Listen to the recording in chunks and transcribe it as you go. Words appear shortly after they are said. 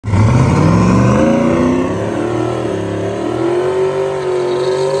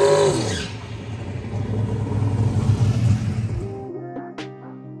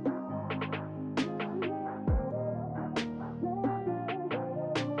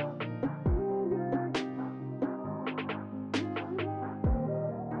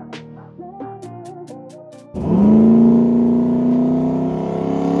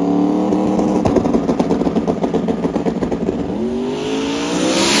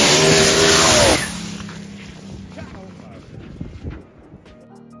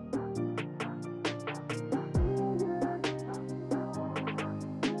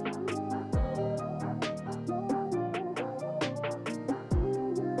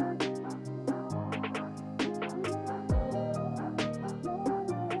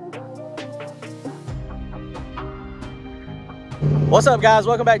What's up, guys?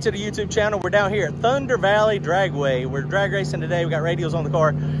 Welcome back to the YouTube channel. We're down here at Thunder Valley Dragway. We're drag racing today. We got Radials on the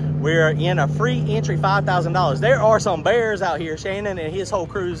car. We're in a free entry, $5,000. There are some bears out here. Shannon and his whole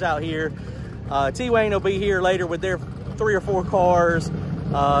crew's out here. T-Wayne will be here later with their 3 or 4 cars.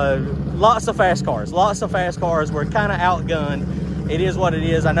 Lots of fast cars. We're kind of outgunned. It is what it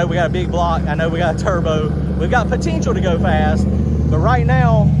is. I know we got a big block. I know we got a turbo. We've got potential to go fast. But right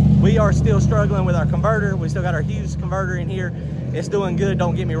now, we are still struggling with our converter. We still got our Hughes converter in here. It's doing good,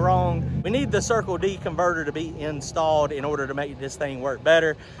 don't get me wrong. We need the Circle D converter to be installed in order to make this thing work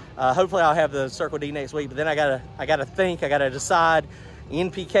better. Hopefully I'll have the Circle D next week, but then I gotta decide.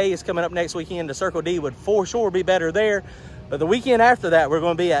 NPK is coming up next weekend. The Circle D would for sure be better there. But the weekend after that, we're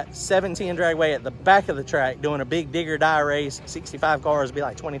gonna be at 710 Dragway at the back of the track doing a big digger die race. 65 cars, be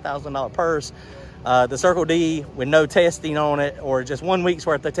like $20,000 purse. The Circle D with no testing on it, or just 1 week's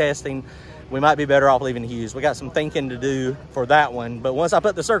worth of testing, we might be better off leaving the Hughes. We got some thinking to do for that one. But once I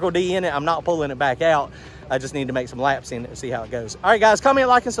put the Circle D in it, I'm not pulling it back out. I just need to make some laps in it and see how it goes. All right, guys, comment,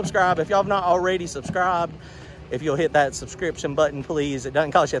 like, and subscribe. If y'all have not already subscribed, if you'll hit that subscription button, please. It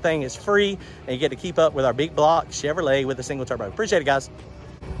doesn't cost you a thing. It's free, and you get to keep up with our big block Chevrolet with a single turbo. Appreciate it, guys.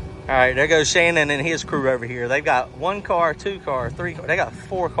 All right, there goes Shannon and his crew over here. They've got 1 car, 2 cars, 3 cars. They got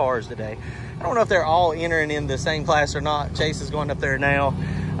 4 cars today. I don't know if they're all entering in the same class or not. Chase is going up there now.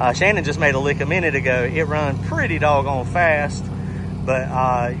 Shannon just made a lick a minute ago. It run pretty doggone fast,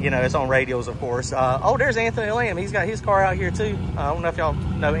 but you know, it's on radials, of course. Oh, there's Anthony Lamb. He's got his car out here too. I don't know if y'all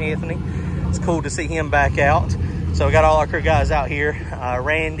know Anthony. It's cool to see him back out. So we got all our crew guys out here.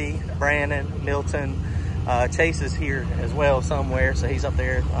 Randy, Brandon, Milton, Chase is here as well somewhere. So he's up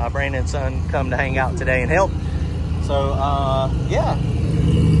there. Brandon's son come to hang out today and help. So yeah,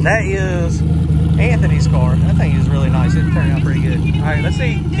 that is Anthony's car. That thing is really nice. It turned out pretty good. All right, let's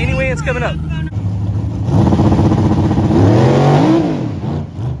see. Kenny Wynn's coming up.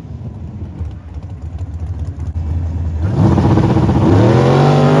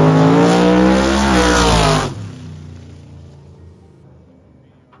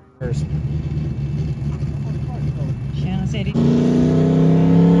 Shannon City.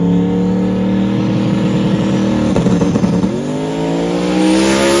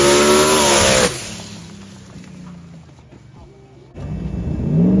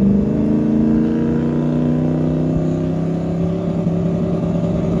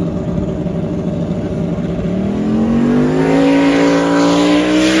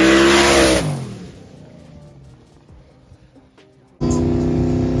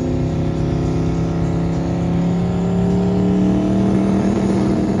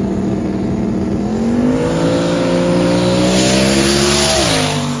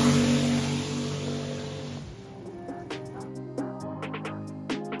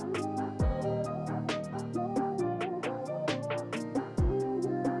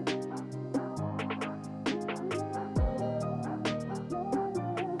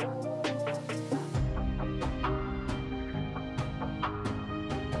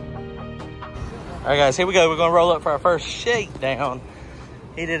 All right, guys, here we go. We're gonna roll up for our first shakedown.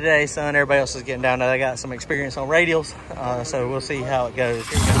 He did today, son. Everybody else is getting down there. They got some experience on radials, so we'll see how it goes.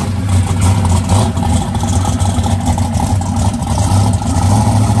 Here we go.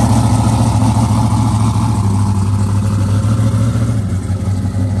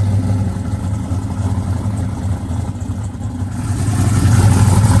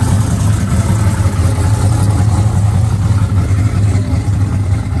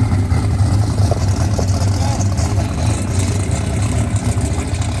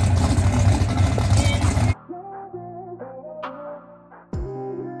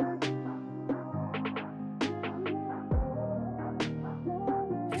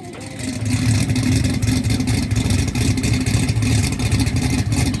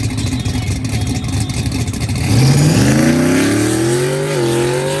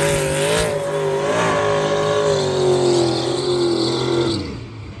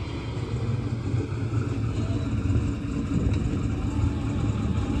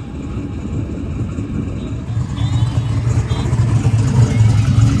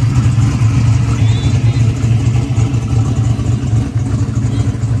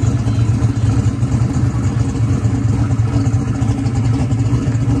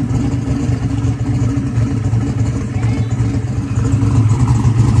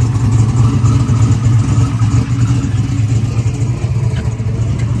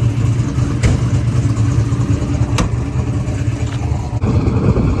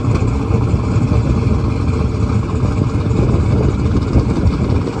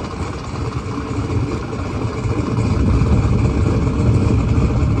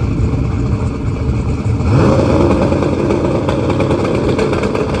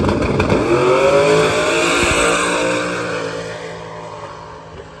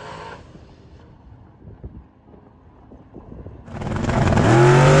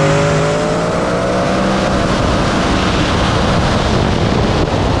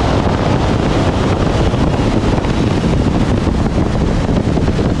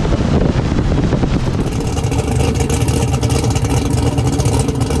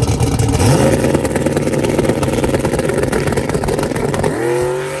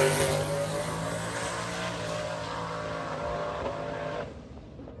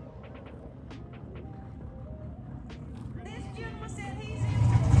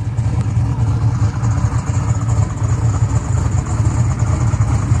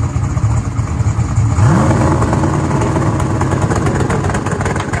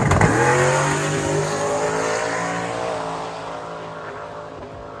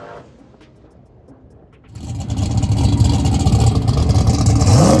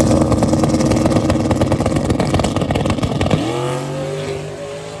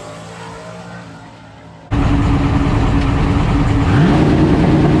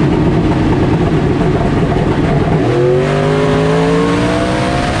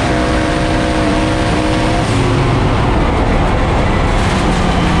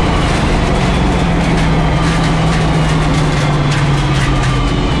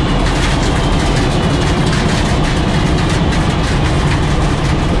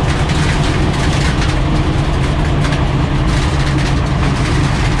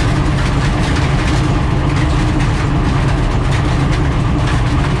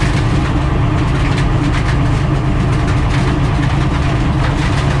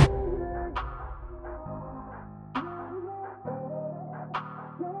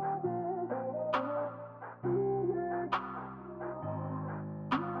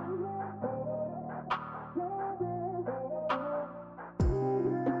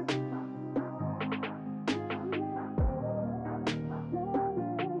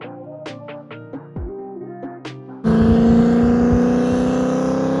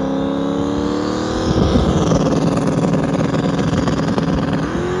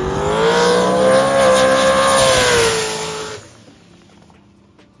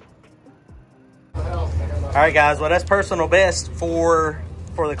 All right, guys, well, that's personal best for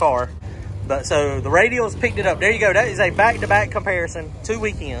the car. But so the Radials picked it up. There you go. That is a back-to-back comparison, 2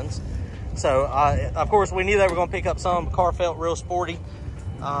 weekends. So, of course, we knew they were going to pick up some. The car felt real sporty.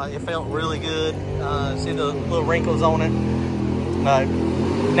 It felt really good. See the little wrinkles on it.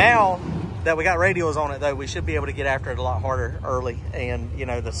 Now that we got Radials on it, though, we should be able to get after it a lot harder early. And, you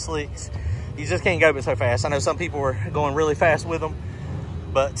know, the slicks, you just can't go but so fast. I know some people were going really fast with them.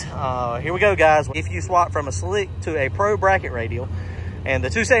 But here we go, guys. If you swap from a slick to a pro bracket radial, and the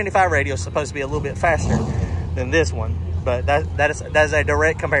 275 radial is supposed to be a little bit faster than this one, but that is a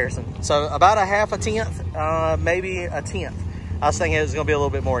direct comparison. So about a half a tenth, maybe a tenth. I was thinking it was going to be a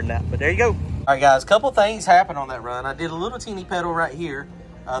little bit more than that, but there you go. All right, guys, a couple things happened on that run. I did a little teeny pedal right here.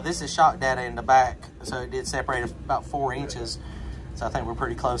 This is shock data in the back, so it did separate about 4 inches. So I think we're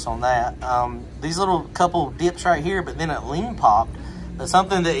pretty close on that. These little couple dips right here, but then it lean popped. But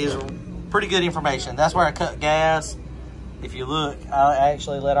something that is pretty good information. That's where I cut gas. If you look, I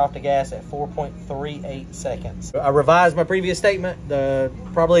actually let off the gas at 4.38 seconds. I revised my previous statement.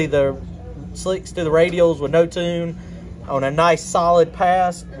 Probably the slicks to the radials with no tune on a nice solid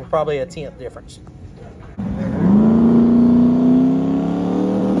pass were probably a tenth difference.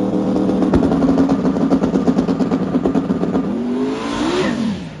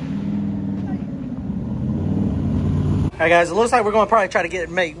 All right, guys, it looks like we're going to probably try to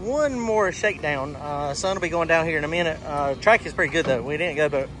make one more shakedown. Sun will be going down here in a minute. Track is pretty good, though. We didn't go,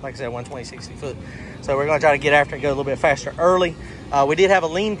 but like I said, 120, 60 foot. So we're going to try to get after it, go a little bit faster early. We did have a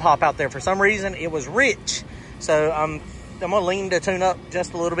lean pop out there. For some reason, it was rich. So I'm going to lean the tune up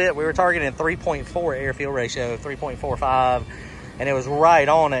just a little bit. We were targeting 3.4 air-fuel ratio, 3.45, and it was right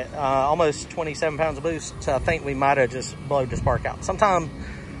on it. Almost 27 pounds of boost. So I think we might have just blowed the spark out.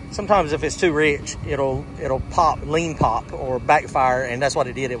 Sometimes if it's too rich, it'll pop, lean pop, or backfire, and that's what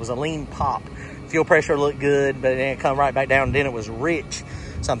it did. It was a lean pop. Fuel pressure looked good, but then it come right back down, and then it was rich.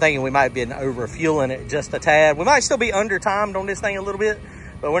 So I'm thinking we might have been over fueling it just a tad. We might still be under timed on this thing a little bit,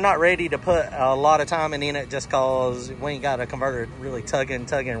 but we're not ready to put a lot of timing in it just cause we ain't got a converter really tugging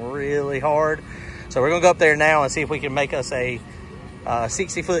really hard. So we're gonna go up there now and see if we can make us a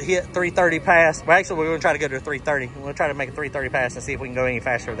 60-foot hit, 330 pass. Well, actually, we're going to try to go to 330. We'll try to make a 330 pass and see if we can go any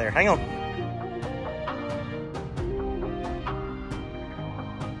faster there. Hang on.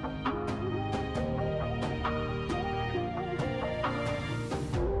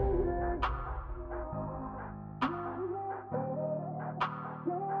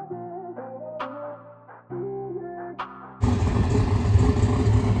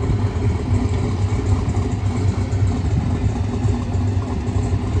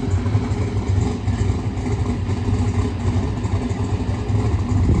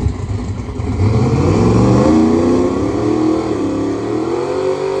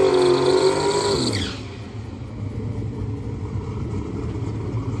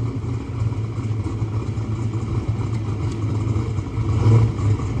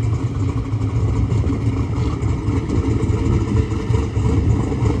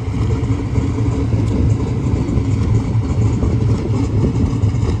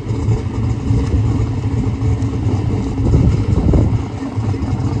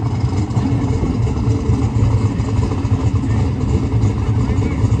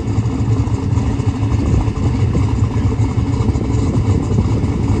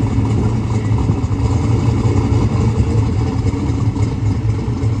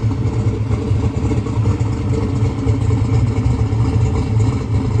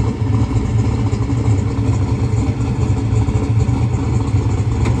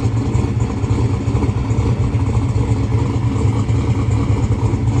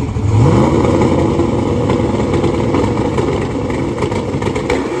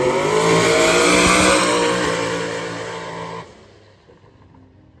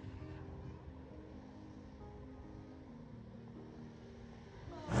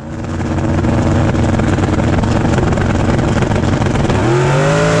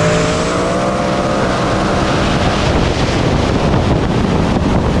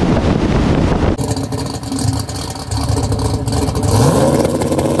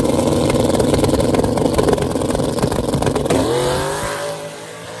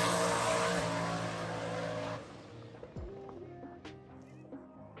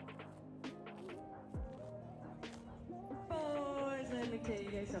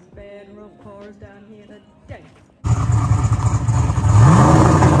 Some bad rump cars down here today.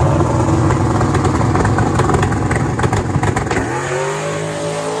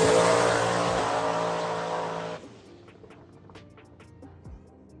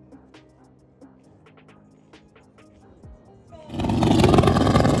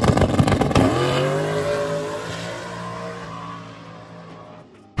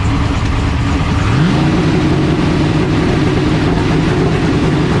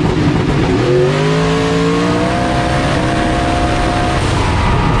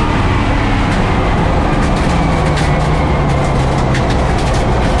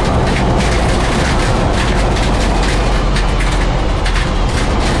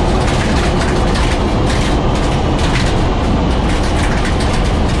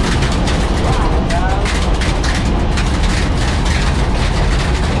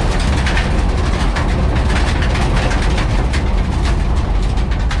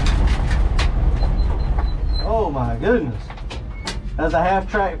 was a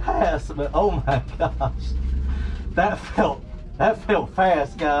half track pass, but oh my gosh, that felt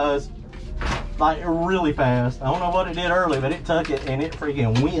fast, guys. Like really fast. I don't know what it did early, but it took it and it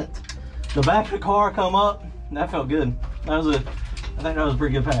freaking went. The back of the car come up. That felt good. I think that was a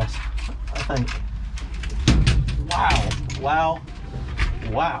pretty good pass. I think. Wow, wow,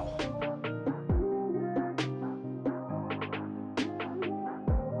 wow.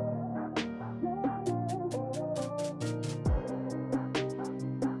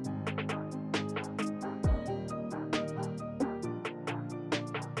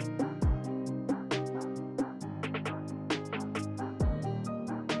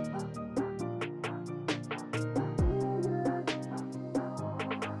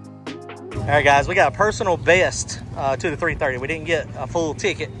 All right, guys, we got a personal best to the 330. We didn't get a full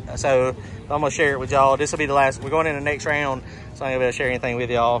ticket, so I'm gonna share it with y'all. This will be the last. We're going in the next round, so I'm gonna be able to share anything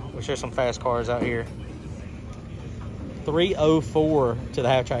with y'all. We'll share some fast cars out here. 304 to the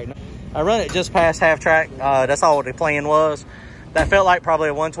half track. I run it just past half track. That's all the plan was. That felt like probably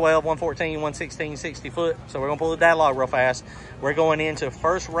a 112, 114, 116, 60 foot. So we're gonna pull the data log real fast. We're going into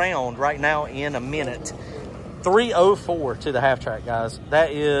first round right now in a minute. 304 to the half track, guys.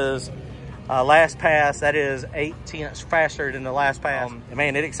 That is last pass. That is 8/10 faster than the last pass.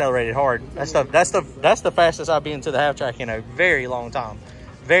 Man, it accelerated hard. That's the fastest I've been to the half track in a very long time.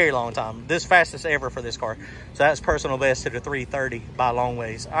 Very long time. This fastest ever for this car. So that's personal best to the 330 by a long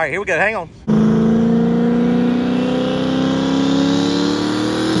ways. All right, here we go. Hang on.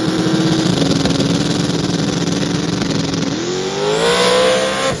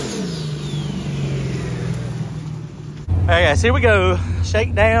 All right, guys, here we go.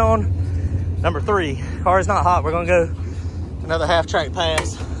 Shakedown number 3. Car is not hot. We're gonna go another half track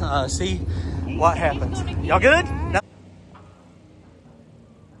pass. See what happens. Y'all good? No.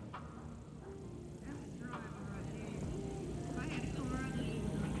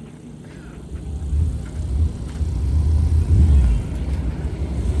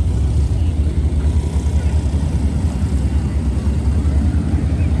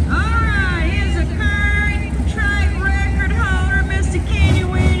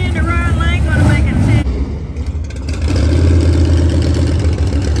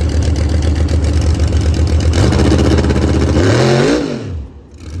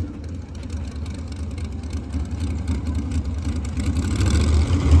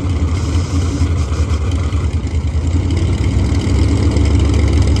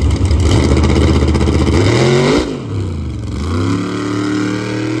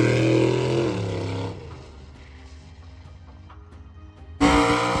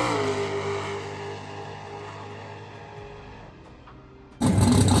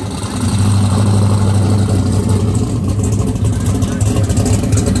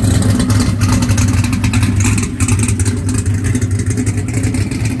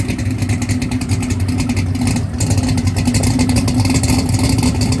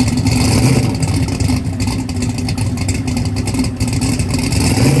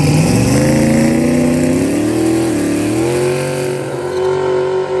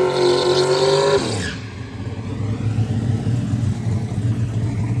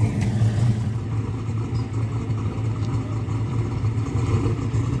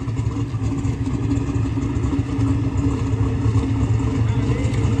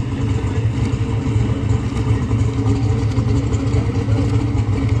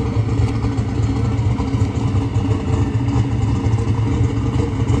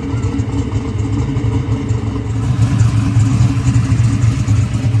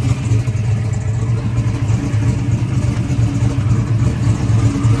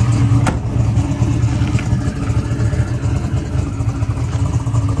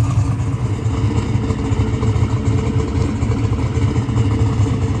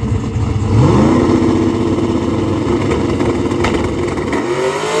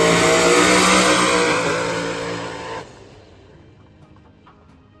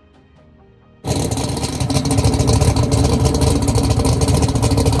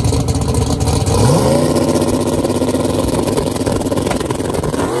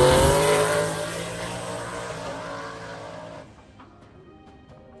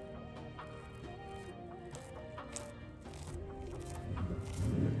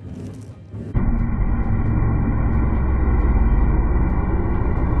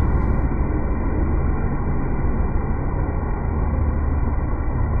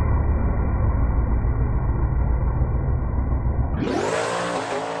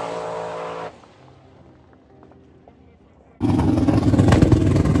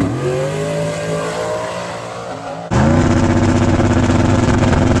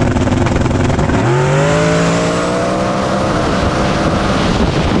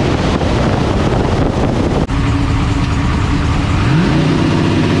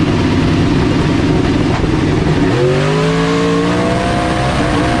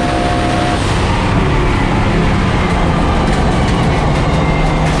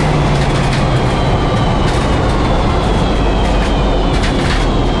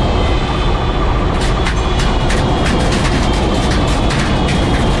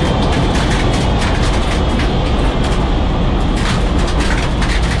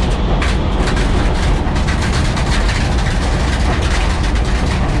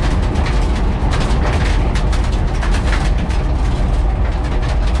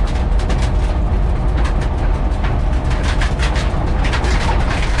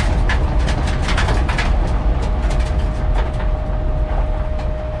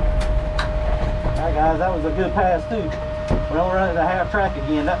 was a good pass too. We only run it at half track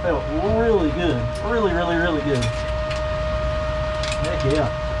again. That felt really good. Really, really, really good. Heck yeah.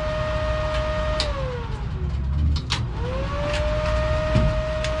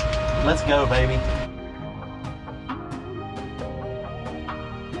 Let's go, baby.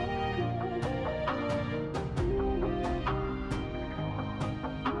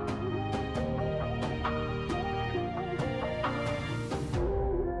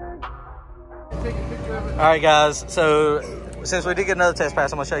 All right, guys, so since we did get another test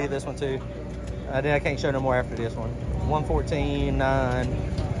pass, I'm gonna show you this one too. Then I can't show no more after this one.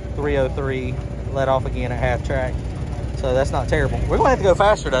 114.9, 303, let off again at half track. So that's not terrible. We're gonna have to go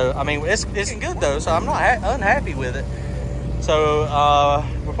faster though. I mean, it's good though, so I'm not unhappy with it. So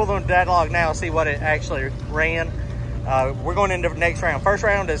we're pulling that log now, see what it actually ran. We're going into the next round. First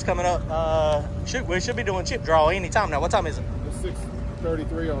round is coming up. We should be doing chip draw anytime now. What time is it? It's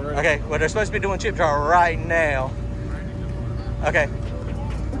 6:33 already. Okay, well, they're supposed to be doing chip draw right now. Okay.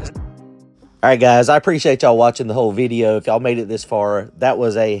 All right, guys, I appreciate y'all watching the whole video. If y'all made it this far, that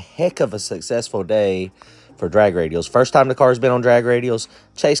was a heck of a successful day for Drag Radials. First time the car's been on Drag Radials.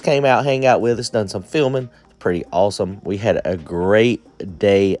 Chase came out, hang out with us, done some filming. Pretty awesome. We had a great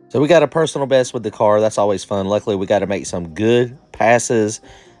day. So we got a personal best with the car. That's always fun. Luckily, we got to make some good passes.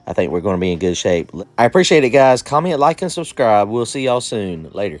 I think we're going to be in good shape. I appreciate it, guys. Comment, like, and subscribe. We'll see y'all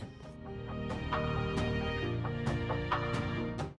soon. Later.